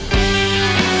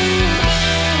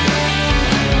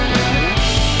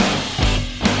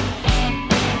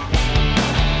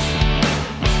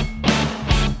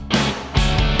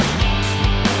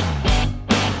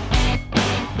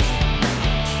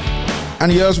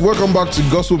And yes, welcome back to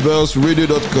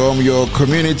GospelBellsRadio.com, your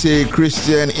community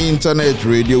Christian internet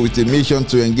radio with a mission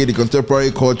to engage the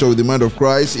contemporary culture with the mind of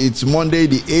Christ. It's Monday,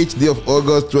 the 8th day of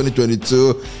August,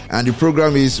 2022, and the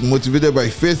program is Motivated by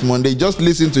Faith Monday. Just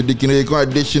listen to Deacon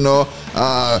additional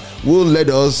will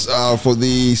lead us for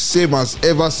the Same as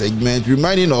Ever segment,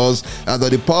 reminding us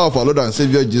that the power of our Lord and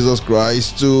Savior Jesus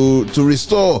Christ to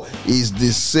restore is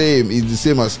the same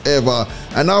as ever.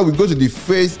 And now we go to the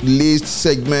Faith List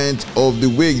segment of the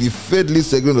week, the Faith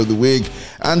List segment of the week.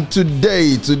 And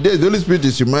today the Holy Spirit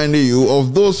is reminding you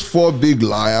of those four big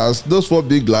liars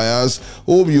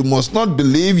whom you must not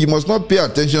believe, you must not pay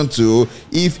attention to,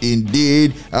 if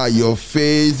indeed your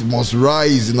faith must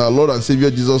rise in our Lord and Savior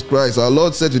Jesus Christ. Our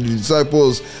Lord said to the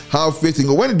disciples, have faith in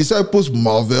God. When the disciples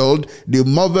marveled, they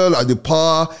marveled at the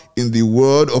power in the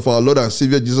word of our Lord and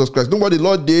Savior Jesus Christ. Know what the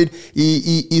Lord did?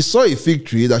 He saw a fig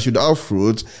tree that should have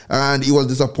fruit, and he was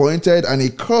disappointed, and he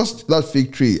cursed that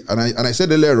fig tree. And I said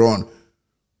earlier on,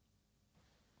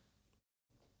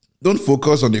 don't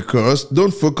focus on the curse.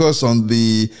 Don't focus on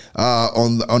the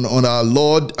on our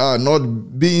Lord not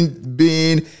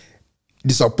being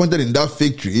disappointed in that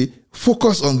fig tree.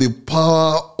 Focus on the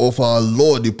power of our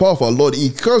Lord. The power of our Lord. He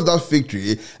cursed that fig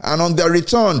tree, and on their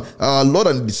return, our Lord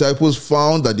and the disciples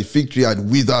found that the fig tree had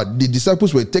withered. The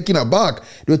disciples were taken aback.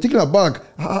 They were taken aback.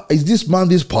 Is this man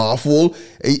this powerful?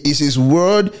 Is his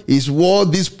word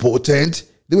this potent?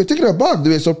 They were taken aback. They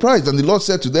were surprised. And the Lord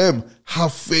said to them,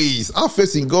 have faith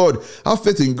in God. Have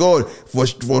faith in God. For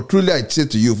truly I say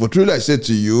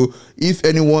to you, if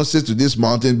anyone says to this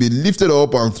mountain, be lifted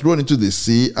up and thrown into the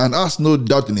sea, and has no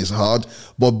doubt in his heart,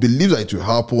 but believes that it will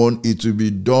happen, it will be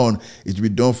done. It will be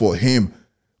done for him.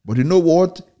 But you know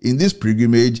what? In this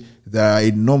pilgrimage, there are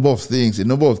a number of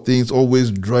things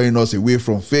always drawing us away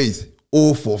from faith.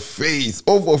 Oh, for faith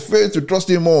to trust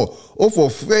him more. Oh, for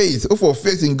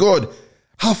faith in God.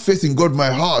 Have faith in God, my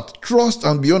heart. Trust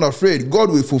and be unafraid. God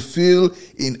will fulfill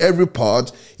in every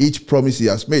part each promise he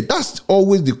has made. That's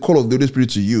always the call of the Holy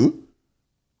Spirit to you.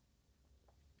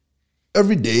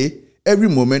 Every day, every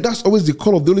moment, that's always the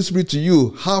call of the Holy Spirit to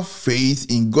you. Have faith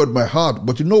in God, my heart.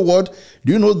 But you know what?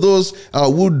 Do you know those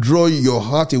who draw your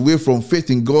heart away from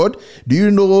faith in God? Do you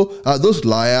know those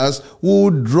liars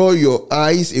who draw your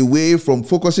eyes away from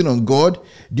focusing on God?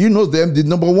 Do you know them? The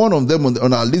number one of them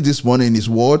on our list this morning is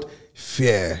what?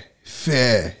 Fear.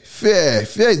 Fear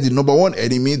is the number one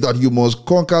enemy that you must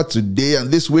conquer today and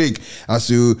this week as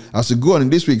you go on in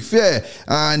this week. Fear.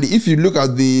 And if you look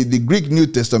at the Greek New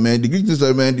Testament, you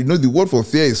know the word for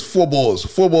fear is phobos,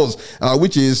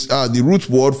 which is the root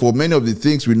word for many of the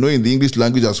things we know in the English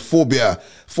language as phobia.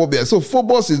 So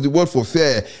phobos is the word for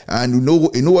fear, and you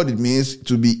know what it means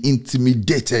to be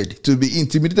intimidated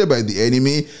by the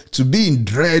enemy, to be in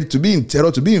dread, to be in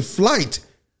terror, to be in flight.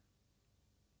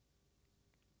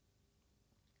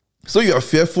 So you are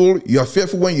fearful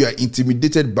when you are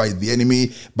intimidated by the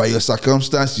enemy, by your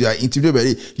circumstance. You are intimidated by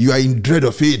it. You are in dread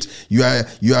of it. You are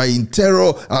in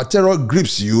terror. Terror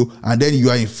grips you, and then you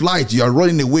are in flight. You are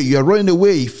running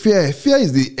away. Fear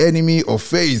is the enemy of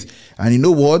faith. And you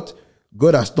know what?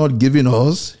 God has not given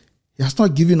us. He has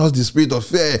not given us the spirit of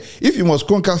fear. If you must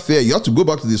conquer fear, you have to go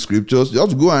back to the scriptures. You have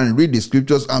to go and read the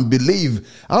scriptures and believe.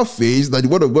 Have faith that the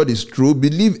word of God is true.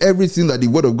 Believe everything that the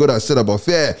word of God has said about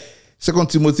fear. 2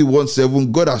 Timothy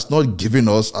 1:7, God has not given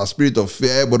us a spirit of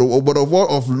fear, but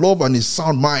of love and a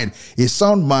sound mind. A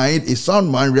sound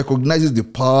mind recognizes the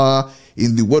power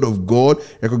in the word of God,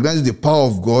 recognizes the power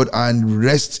of God, and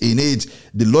rests in it.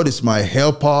 The Lord is my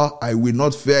helper, I will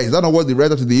not fear. Is that not what the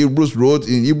writer to the Hebrews wrote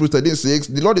in Hebrews 13:6?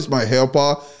 The Lord is my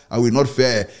helper, I will not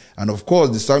fear. And of course,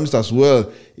 the psalmist as well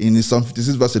in Psalm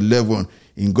 56 verse 11,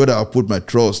 in God I have put my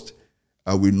trust,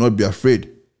 I will not be afraid.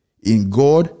 In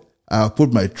God I have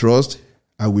put my trust,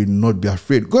 I will not be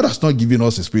afraid. God has not given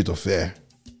us a spirit of fear.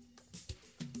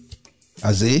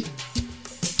 Has he?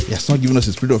 He has not given us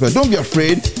a spirit of fear. Don't be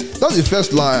afraid. That's the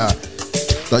first liar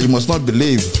that you must not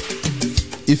believe.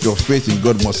 If your faith in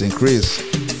God must increase,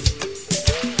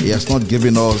 he has not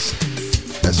given us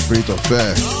a spirit of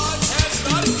fear.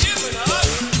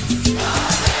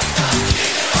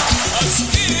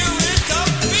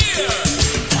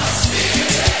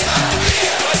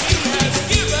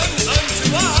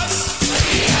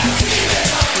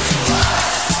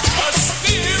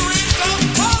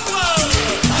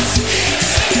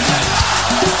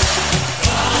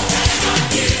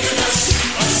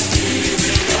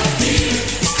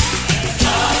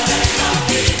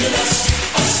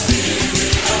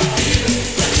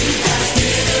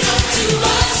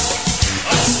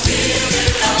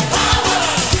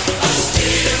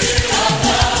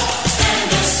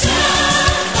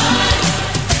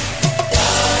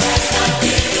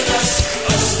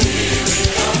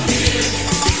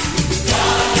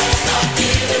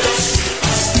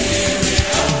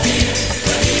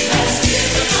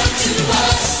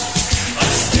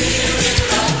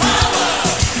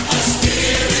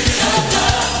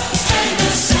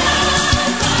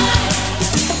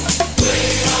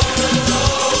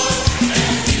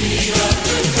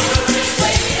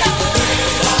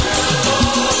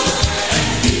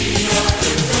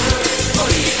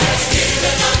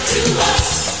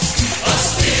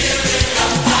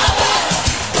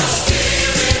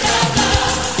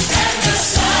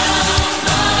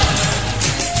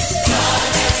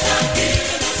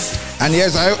 And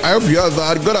yes, I hope you heard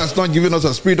that. God has not given us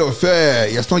a spirit of fear.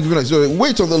 He has not given us. So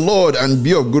wait on the Lord and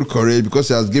be of good courage, because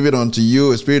He has given unto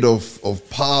you a spirit of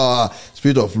power,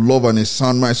 spirit of love, and a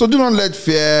sound mind. So do not let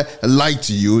fear lie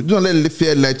to you. Do not let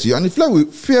fear lie to you. And if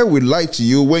fear will lie to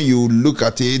you when you look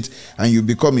at it and you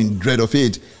become in dread of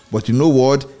it. But you know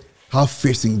what? Have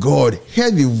faith in God.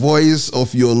 Hear the voice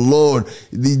of your Lord.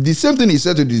 The same thing He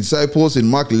said to the disciples in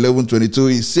Mark 11:22.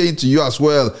 He's saying to you as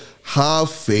well.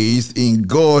 Have faith in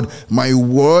God. My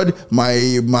word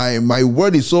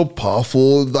is so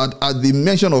powerful that at the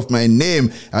mention of my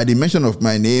name,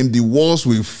 the walls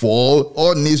will fall,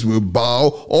 all knees will bow,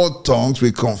 all tongues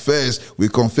will confess. We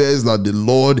confess that the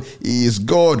Lord is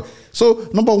God. So,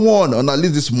 number one on our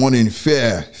list this morning,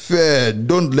 fear. Fear.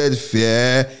 Don't let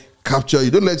fear capture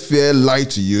you. Don't let fear lie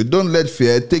to you. Don't let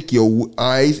fear take your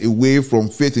eyes away from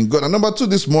faith in God. And number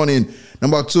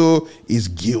two is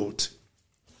guilt.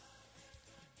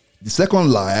 The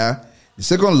second liar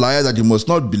that you must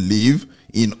not believe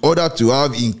in order to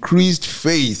have increased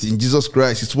faith in Jesus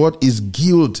Christ is what? Is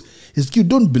guilt. It's guilt.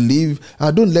 Don't believe,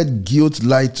 don't let guilt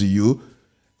lie to you.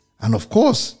 And of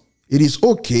course, it is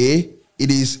okay.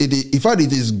 In fact,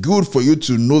 it is good for you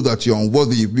to know that you're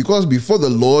unworthy, because before the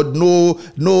Lord, no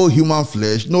human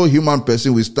flesh, no human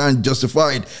person will stand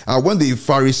justified. When the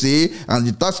Pharisee and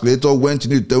the tax collector went to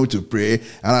the temple to pray,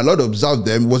 and our Lord observed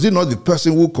them, was it not the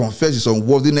person who confessed his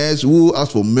unworthiness, who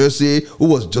asked for mercy, who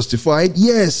was justified?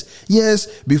 Yes.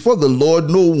 Before the Lord,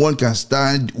 no one can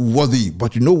stand worthy.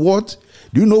 But you know what?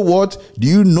 Do you know what? Do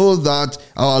you know that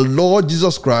our Lord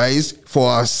Jesus Christ, for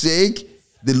our sake,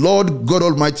 the Lord God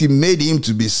Almighty made Him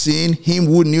to be sin, Him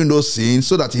who knew no sin,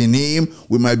 so that in Him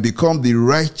we might become the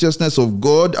righteousness of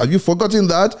God? Have you forgotten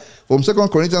that? From 2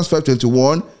 Corinthians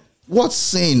 5:21, what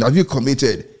sin have you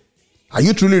committed? Are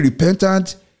you truly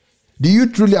repentant? Do you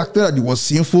truly acknowledge that it was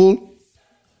sinful?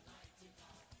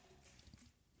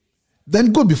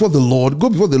 Then go before the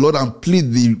Lord and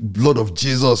plead the blood of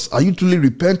Jesus. Are you truly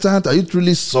repentant? Are you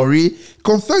truly sorry?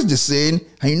 Confess the sin,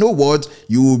 and you know what?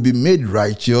 You will be made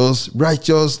righteous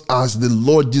as the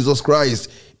Lord Jesus Christ.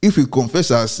 If we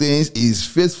confess our sins, He is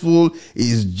faithful,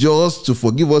 He is just to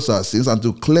forgive us our sins and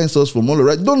to cleanse us from all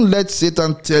unrighteousness. Don't let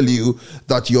Satan tell you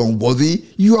that you're unworthy.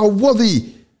 You are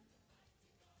worthy.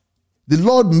 The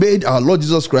Lord made our Lord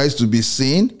Jesus Christ to be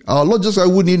sin. Our Lord Jesus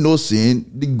Christ who need no sin.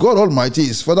 The God Almighty,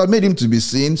 His Father, made Him to be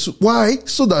sin. So why?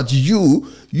 So that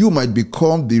you might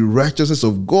become the righteousness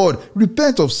of God.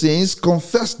 Repent of sins,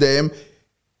 confess them,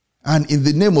 and in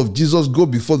the name of Jesus, go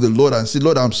before the Lord and say,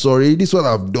 Lord, I'm sorry. This is what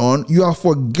I've done. You are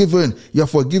forgiven. You are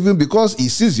forgiven because He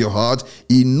sees your heart.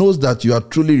 He knows that you are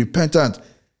truly repentant,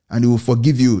 and He will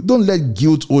forgive you. Don't let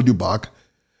guilt hold you back.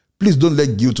 Please don't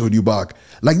let guilt hold you back.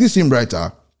 Like this hymn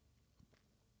writer,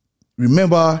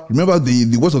 Remember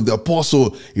the words of the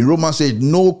apostle in Romans said,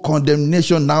 no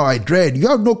condemnation now I dread. You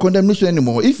have no condemnation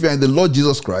anymore. If you are in the Lord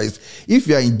Jesus Christ, if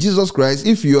you are in Jesus Christ,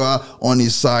 if you are on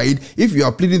His side, if you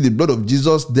are pleading the blood of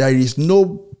Jesus, there is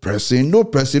no person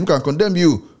who can condemn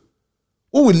you.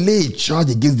 Who will lay a charge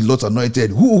against the Lord's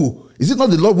anointed? Who? Is it not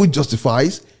the Lord who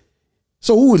justifies?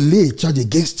 So who will lay a charge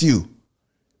against you?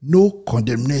 No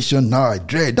condemnation now I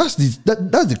dread. That's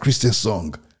the Christian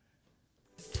song.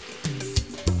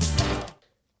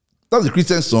 That's the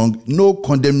Christian song. No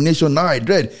condemnation now I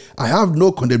dread. I have no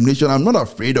condemnation. I'm not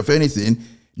afraid of anything.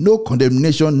 No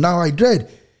condemnation now I dread.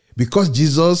 Because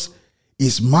Jesus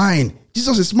is mine.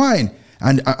 Jesus is mine.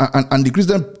 And the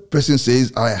Christian person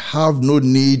says, I have no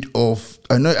need of,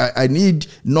 I need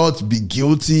not be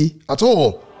guilty at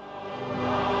all.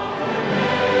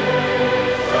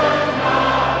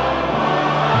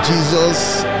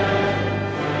 Jesus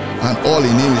and all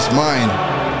in Him is mine.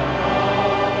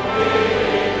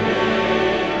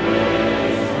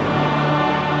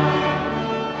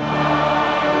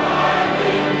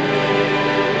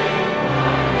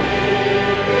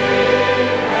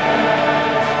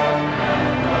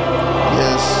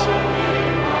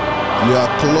 You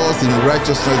are clothed in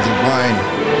righteousness divine.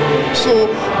 So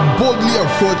boldly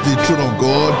approach the throne of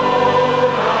God.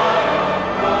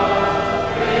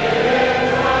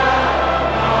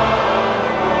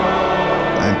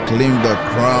 And claim the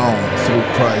crown through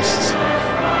Christ,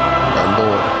 our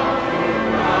Lord.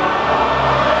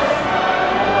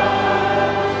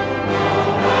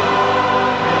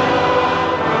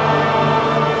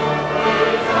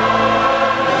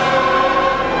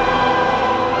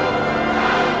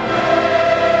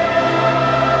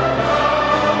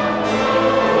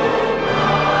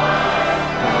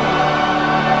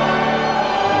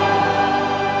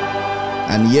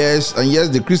 And yes,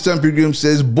 the Christian pilgrim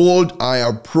says, bold I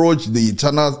approach the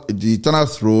eternal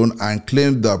throne and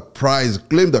claim the prize,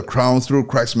 claim the crown through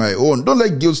Christ my own. Don't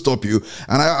let guilt stop you.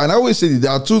 And I always say that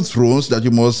there are two thrones that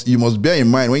you must bear in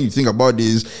mind when you think about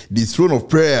this. The throne of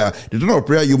prayer. The throne of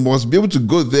prayer, you must be able to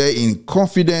go there in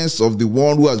confidence of the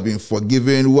one who has been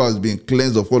forgiven, who has been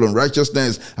cleansed of all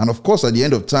unrighteousness. And of course, at the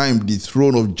end of time, the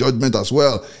throne of judgment as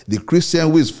well. The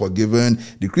Christian who is forgiven,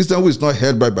 the Christian who is not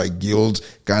held by guilt,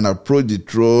 can approach the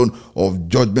throne of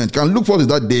judgment, can look forward to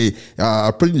that day,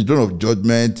 approaching the throne of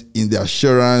judgment in the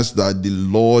assurance that the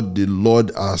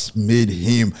Lord has made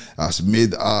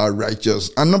her righteous.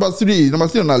 And number three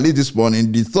on our list this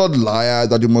morning, the third liar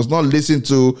that you must not listen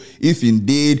to, if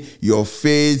indeed your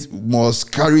faith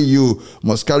must carry you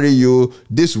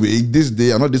this week, this day,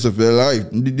 and not this of your life.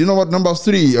 You know what? Number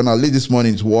three on our list this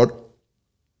morning is what?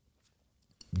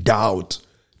 Doubt.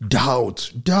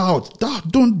 Don't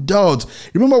doubt.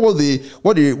 Remember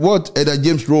what Elder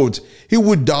James wrote. He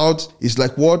would doubt is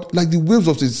like what? Like the waves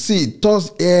of the sea,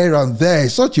 tossed here and there.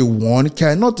 Such a one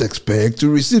cannot expect to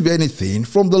receive anything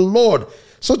from the Lord.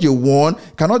 Such a one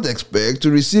cannot expect to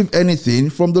receive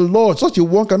anything from the Lord. Such a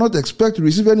one cannot expect to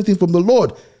receive anything from the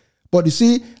Lord. But you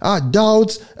see, our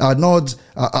doubts are not.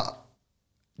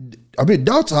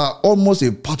 Doubts are almost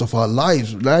a part of our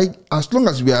lives, right? As long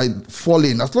as we are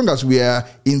falling, as long as we are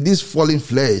in this fallen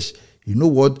flesh, you know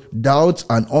what? Doubt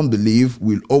and unbelief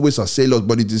will always assail us,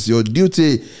 but it is your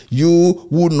duty, you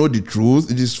who know the truth,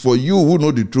 it is for you who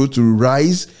know the truth to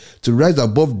rise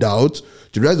above doubt,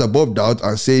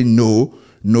 and say, no,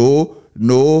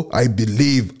 I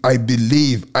believe.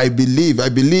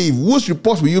 Whose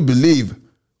report will you believe?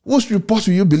 Whose report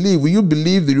will you believe? Will you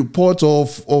believe the report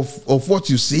of what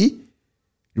you see?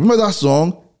 Remember that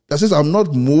song that says, I'm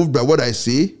not moved by what I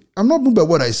see. I'm not moved by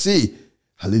what I see.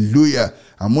 Hallelujah.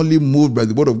 I'm only moved by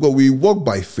the word of God. We walk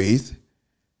by faith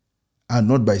and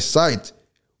not by sight.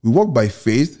 We walk by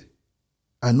faith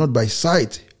and not by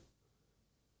sight.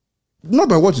 Not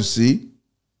by what you see.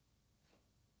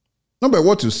 Not by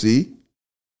what you see.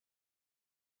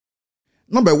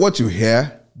 Not by what you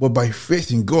hear, but by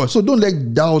faith in God. So don't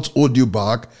let doubt hold you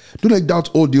back. But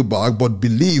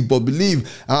believe.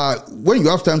 When you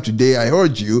have time today, I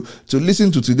urge you to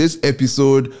listen to today's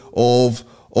episode of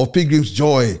Pilgrim's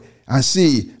Joy and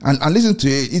see and listen to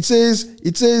it. It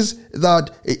says that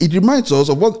it reminds us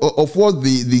of what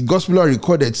the gospel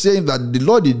recorded, saying that the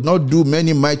Lord did not do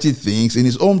many mighty things in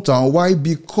his hometown. Why?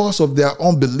 Because of their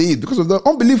unbelief. Because of their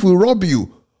unbelief will rob you.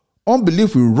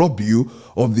 Unbelief will rob you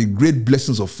of the great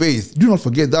blessings of faith. Do not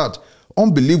forget that.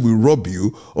 Unbelief will rob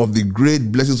you of the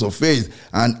great blessings of faith.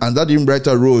 And that hymn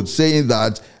writer wrote, saying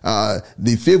that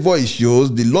the favor he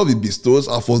shows, the love he bestows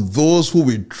are for those who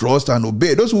will trust and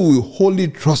obey. Those who will wholly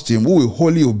trust him, who will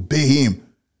wholly obey him.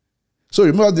 So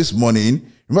remember this morning,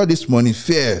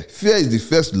 fear. Fear is the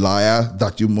first liar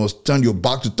that you must turn your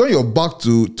back to. Turn your back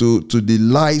to the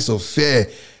lies of fear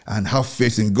and have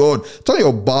faith in God. Turn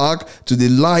your back to the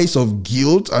lies of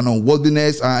guilt and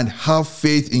unworthiness and have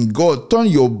faith in God. Turn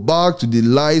your back to the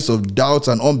lies of doubt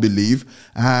and unbelief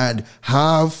and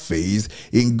have faith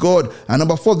in God. And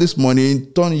number 4 this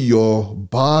morning, turn your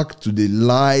back to the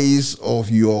lies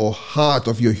of your heart,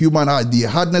 of your human heart, the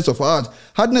hardness of heart.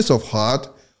 Hardness of heart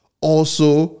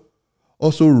also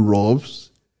robs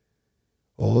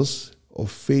us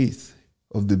of faith,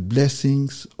 of the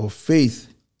blessings of faith.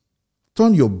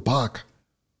 Turn your back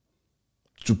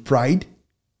to pride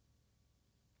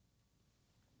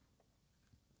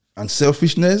and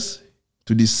selfishness,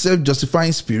 to the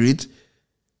self-justifying spirit.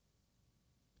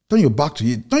 Turn your back to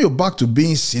it. Turn your back to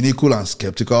being cynical and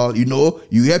skeptical. You know,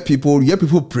 you hear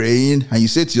people praying and you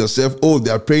say to yourself, oh,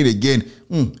 they are praying again.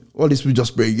 All these people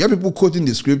just pray. You hear people quoting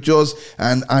the scriptures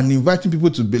and inviting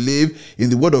people to believe in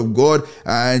the word of God,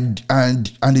 and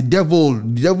the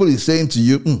devil is saying to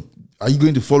you, are you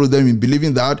going to follow them in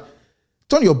believing that?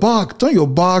 Turn your back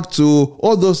to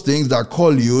all those things that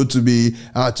call you to be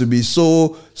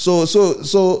so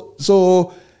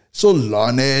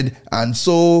learned and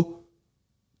so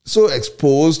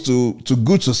exposed to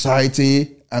good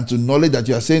society and to knowledge, that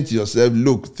you are saying to yourself,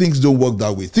 look, things don't work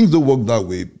that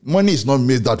way. Money is not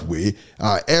made that way.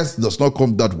 Earth does not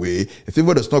come that way.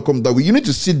 Favor does not come that way. You need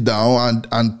to sit down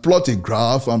and plot a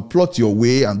graph and plot your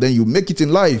way, and then you make it in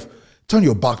life. Turn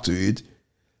your back to it.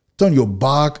 Turn your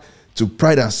back to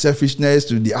pride and selfishness,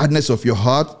 to the hardness of your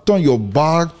heart. Turn your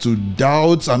back to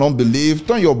doubts and unbelief.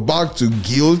 Turn your back to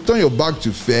guilt. Turn your back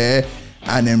to fear,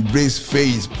 and embrace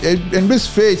faith. Embrace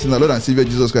faith in the Lord and Savior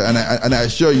Jesus Christ. And I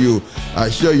assure you,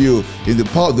 in the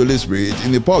power of the Holy Spirit,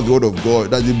 in the power of the Word of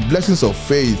God, that the blessings of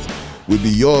faith will be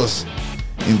yours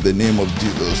in the name of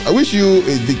Jesus. I wish you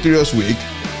a victorious week,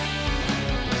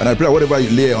 and I pray whatever you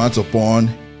lay your hands upon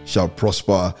shall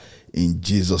prosper in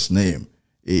Jesus' name.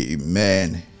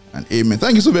 Amen and amen.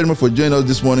 Thank you so very much for joining us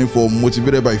this morning for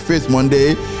Motivated by Faith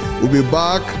Monday. We'll be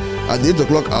back at the 8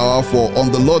 o'clock hour for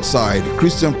On the Lord's Side,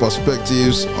 Christian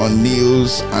perspectives on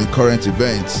news and current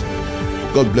events.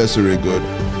 God bless you, really good.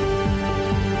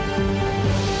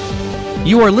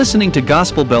 You are listening to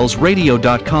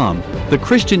GospelBellsRadio.com, the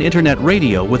Christian internet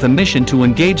radio with a mission to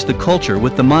engage the culture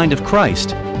with the mind of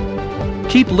Christ.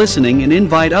 Keep listening and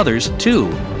invite others too.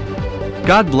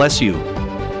 God bless you.